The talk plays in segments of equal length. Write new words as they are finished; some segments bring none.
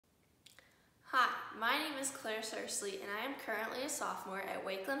my name is Claire Sircely, and I am currently a sophomore at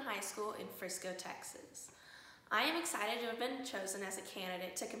Wakeland High School in Frisco, Texas. I am excited to have been chosen as a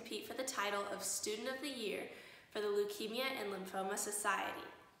candidate to compete for the title of Student of the Year for the Leukemia and Lymphoma Society.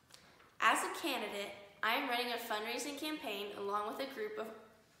 As a candidate, I am running a fundraising campaign along with a group of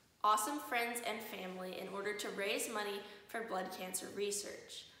awesome friends and family in order to raise money for blood cancer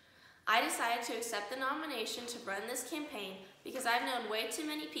research. I decided to accept the nomination to run this campaign because I've known way too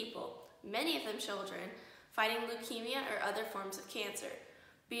many people, many of them children, fighting leukemia or other forms of cancer.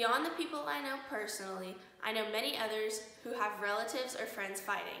 Beyond the people I know personally, I know many others who have relatives or friends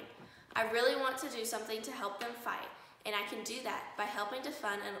fighting. I really want to do something to help them fight, and I can do that by helping to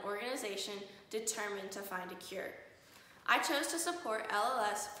fund an organization determined to find a cure. I chose to support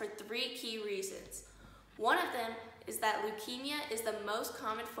LLS for 3 key reasons. One of them is that leukemia is the most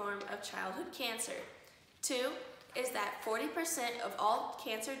common form of childhood cancer. 2 is that 40% of all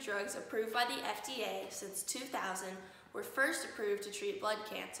cancer drugs approved by the FDA since 2000 were first approved to treat blood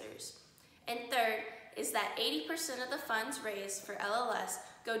cancers. And 3rd is that 80% of the funds raised for LLS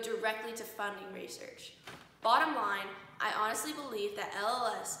go directly to funding research. Bottom line, I honestly believe that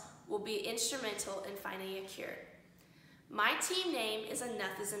LLS will be instrumental in finding a cure. My team name is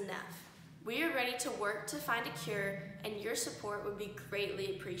Enough is Enough. We are ready to work to find a cure, and your support would be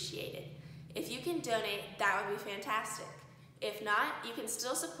greatly appreciated. If you can donate, that would be fantastic. If not, you can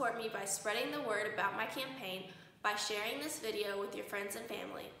still support me by spreading the word about my campaign by sharing this video with your friends and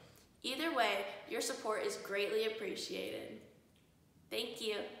family. Either way, your support is greatly appreciated. Thank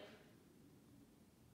you.